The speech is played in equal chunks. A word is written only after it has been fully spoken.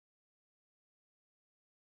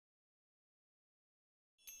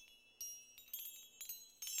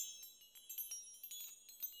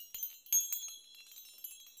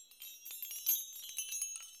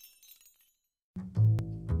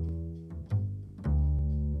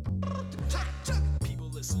People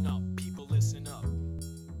listen up, people listen up.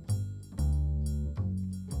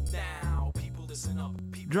 Now, people listen up.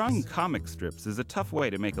 Drawing comic strips is a tough way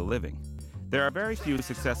to make a living. There are very few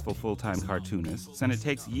successful full-time cartoonists, and it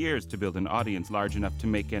takes years to build an audience large enough to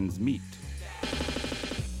make ends meet.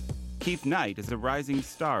 Keith Knight is a rising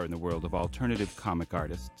star in the world of alternative comic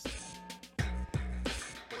artists.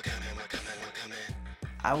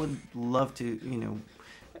 I would love to,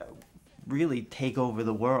 really take over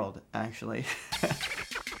the world, actually.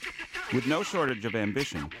 With no shortage of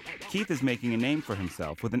ambition, Keith is making a name for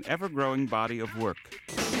himself with an ever-growing body of work.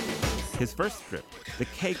 His first strip, The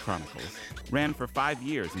K Chronicles, ran for 5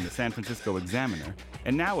 years in the San Francisco Examiner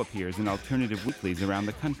and now appears in alternative weeklies around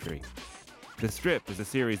the country. The strip is a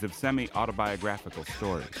series of semi-autobiographical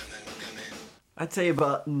stories. I'd say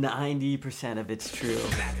about 90% of it's true.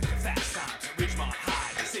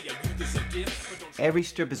 Every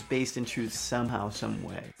strip is based in truth somehow, some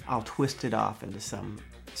way. I'll twist it off into some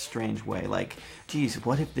strange way, like, geez,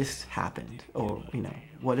 what if this happened? Or,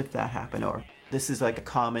 what if that happened? Or this is like a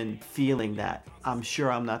common feeling that I'm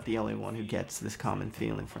sure I'm not the only one who gets this common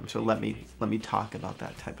feeling from. So let me talk about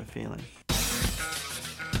that type of feeling.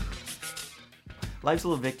 Life's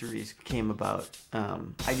Little Victories came about.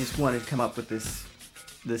 I just wanted to come up with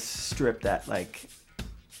this strip that,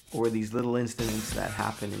 or these little incidents that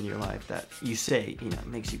happen in your life that you say,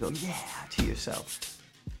 makes you go, yeah, to yourself.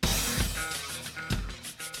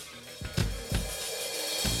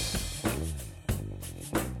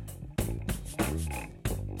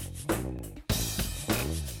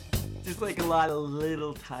 Just like a lot of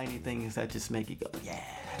little tiny things that just make you go, yeah.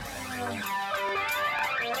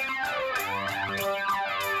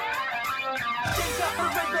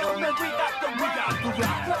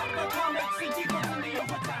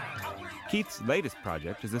 Keith's latest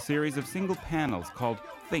project is a series of single panels called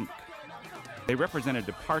Think. They represent a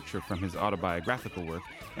departure from his autobiographical work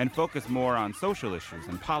and focus more on social issues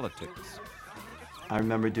and politics. I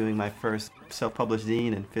remember doing my first self-published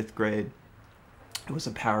zine in 5th grade. It was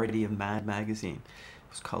a parody of Mad Magazine. It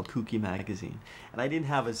was called Kooky Magazine. And I didn't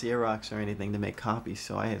have a Xerox or anything to make copies,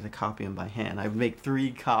 so I had to copy them by hand. I would make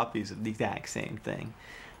 3 copies of the exact same thing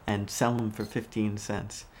and sell them for 15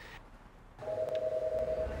 cents.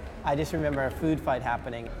 I just remember a food fight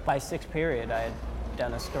happening. By 6th period, I had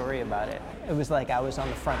done a story about it. It was like I was on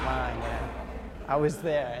the front line, I was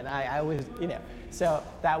there, and I was, So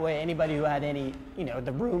that way, anybody who had any,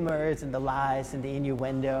 the rumors and the lies and the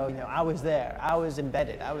innuendo, I was there. I was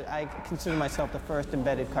embedded. I consider myself the first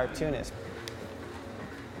embedded cartoonist.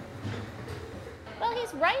 Well,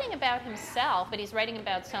 he's writing about himself, but he's writing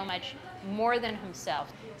about so much more than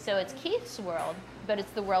himself. So it's Keith's world, but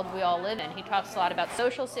it's the world we all live in. He talks a lot about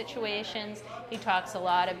social situations, he talks a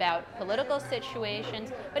lot about political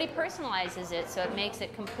situations, but he personalizes it so it makes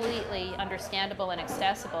it completely understandable and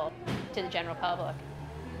accessible to the general public.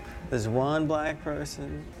 There's one black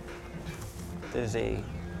person, there's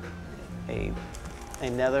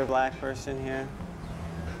another black person here.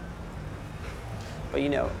 But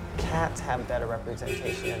cats have better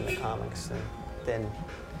representation in the comics than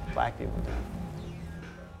black people do.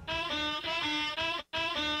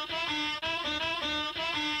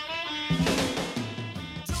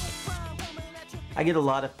 I get a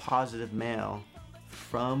lot of positive mail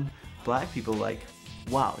from black people like,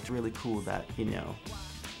 wow, it's really cool that,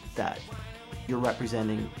 that you're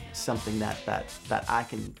representing something that I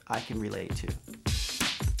can relate to.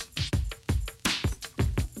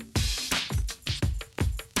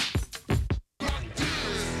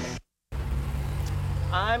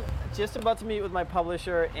 I'm just about to meet with my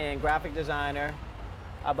publisher and graphic designer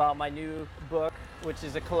about my new book, which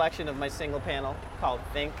is a collection of my single panel called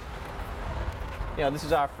Think. This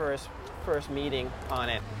is our first meeting on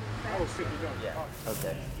it. Oh, shit, you don't? Yeah.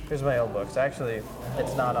 Okay. Here's my old books. Actually,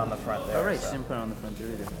 it's not on the front there. All right, so. didn't put it on the front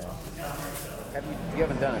either. You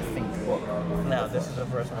haven't done a Think book? No, this is the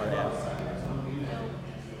first one, yeah.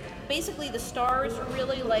 Basically, the stars are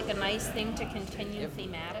really like a nice thing to continue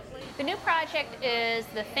thematically. The new project is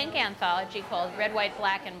the Think anthology called Red, White,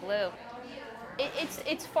 Black, and Blue.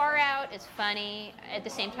 It's far out, it's funny, at the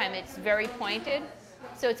same time it's very pointed,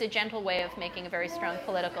 so it's a gentle way of making a very strong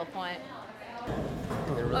political point.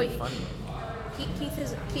 They're really funny. Keith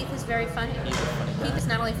is very funny. Keith is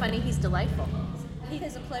not only funny, he's delightful. Keith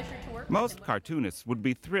is a pleasure to work with. Most cartoonists would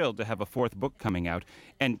be thrilled to have a 4th book coming out,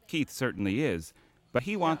 and Keith certainly is, but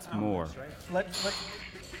he wants more. Let's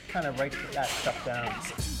kind of write that stuff down.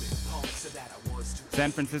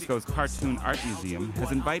 San Francisco's Cartoon Art Museum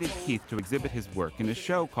has invited Keith to exhibit his work in a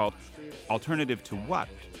show called Alternative to What?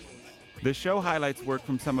 The show highlights work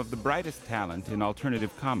from some of the brightest talent in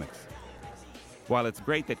alternative comics. While it's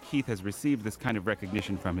great that Keith has received this kind of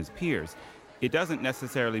recognition from his peers, it doesn't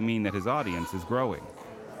necessarily mean that his audience is growing.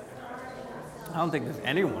 I don't think there's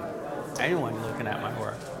anyone looking at my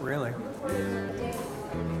work, really.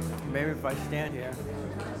 Maybe if I stand here,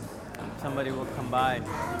 somebody will come by and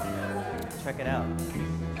check it out.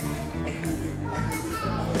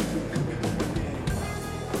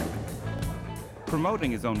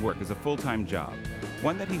 Promoting his own work is a full-time job,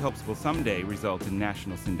 one that he hopes will someday result in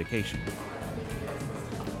national syndication.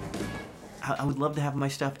 I would love to have my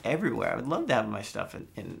stuff everywhere. I would love to have my stuff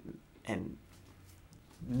in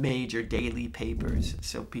major daily papers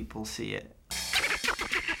so people see it.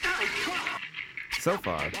 So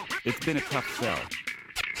far, it's been a tough sell.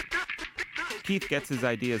 Keith gets his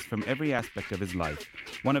ideas from every aspect of his life.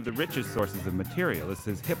 One of the richest sources of material is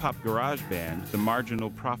his hip-hop garage band, The Marginal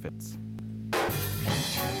Prophets.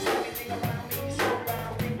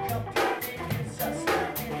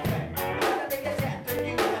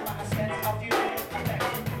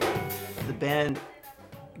 The band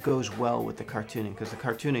goes well with the cartooning because the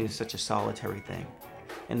cartooning is such a solitary thing.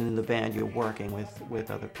 And in the band, you're working with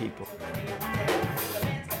other people.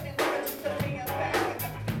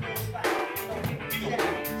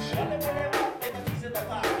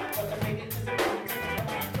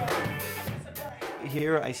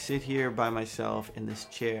 Here, I sit here by myself in this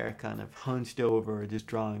chair, kind of hunched over, just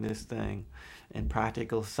drawing this thing in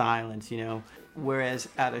practical silence, you know. Whereas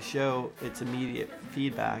at a show, it's immediate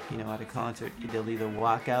feedback, you know, at a concert, they'll either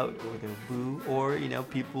walk out or they'll boo, or, you know,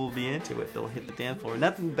 people will be into it. They'll hit the dance floor.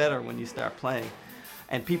 Nothing better when you start playing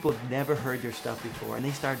and people have never heard your stuff before and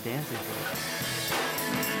they start dancing to it.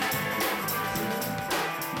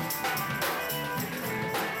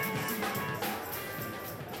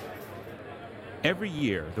 Every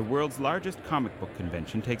year, the world's largest comic book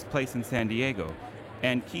convention takes place in San Diego,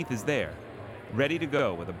 and Keith is there, ready to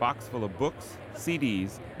go with a box full of books,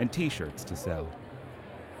 CDs, and T-shirts to sell.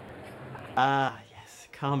 Ah, yes,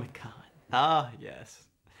 Comic-Con. Ah, yes.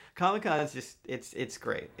 Comic-Con is just, it's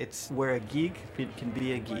great. It's where a geek can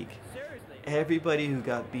be a geek. Everybody who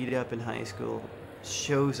got beat up in high school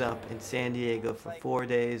shows up in San Diego for 4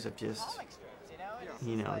 days of just,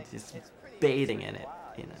 you know, just bathing in it,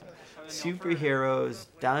 you know. Superheroes,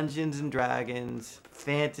 Dungeons and Dragons,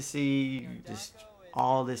 fantasy, just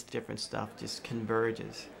all this different stuff just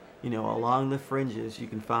converges. You know, along the fringes you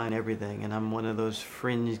can find everything, and I'm one of those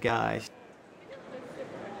fringe guys.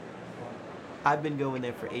 I've been going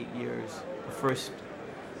there for 8 years. The first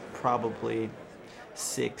probably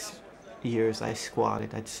 6 years I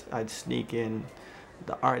squatted. I'd sneak in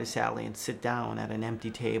the artist alley and sit down at an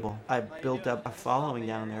empty table. I built up a following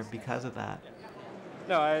down there because of that.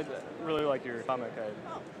 No, I really like your comic. I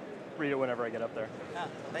read it whenever I get up there. Yeah,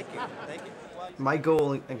 thank you. My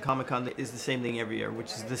goal in Comic-Con is the same thing every year,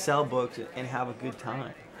 which is to sell books and have a good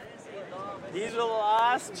time. These are the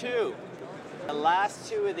last two. The last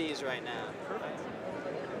two of these right now.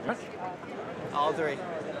 All three.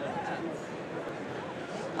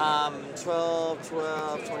 12,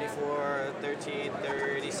 24, 13,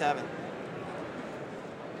 37.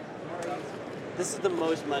 This is the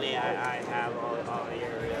most money I have all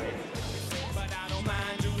year, really. But I don't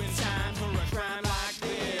mind doing time for a crime like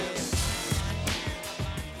this.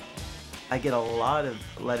 I get a lot of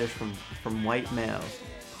letters from white males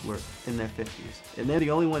who are in their 50s. And they're the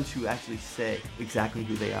only ones who actually say exactly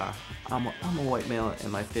who they are. I'm a white male in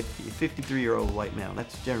my 53-year-old white male.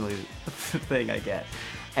 That's generally the thing I get.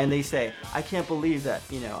 And they say, I can't believe that,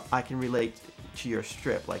 you know, I can relate to your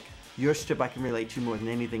strip. Like, your strip I can relate to more than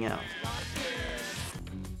anything else.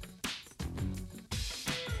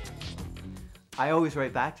 I always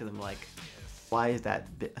write back to them like, why is that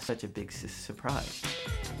such a big surprise?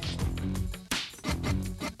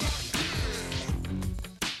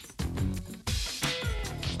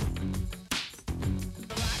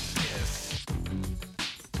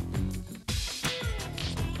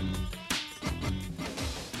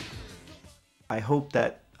 I hope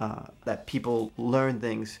that that people learn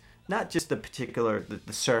things, not just the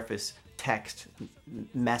surface text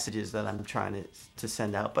messages that I'm trying to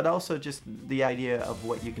send out, but also just the idea of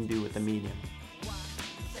what you can do with the medium.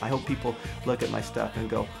 I hope people look at my stuff and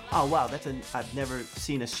go, oh wow, I've never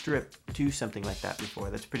seen a strip do something like that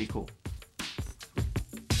before. That's pretty cool.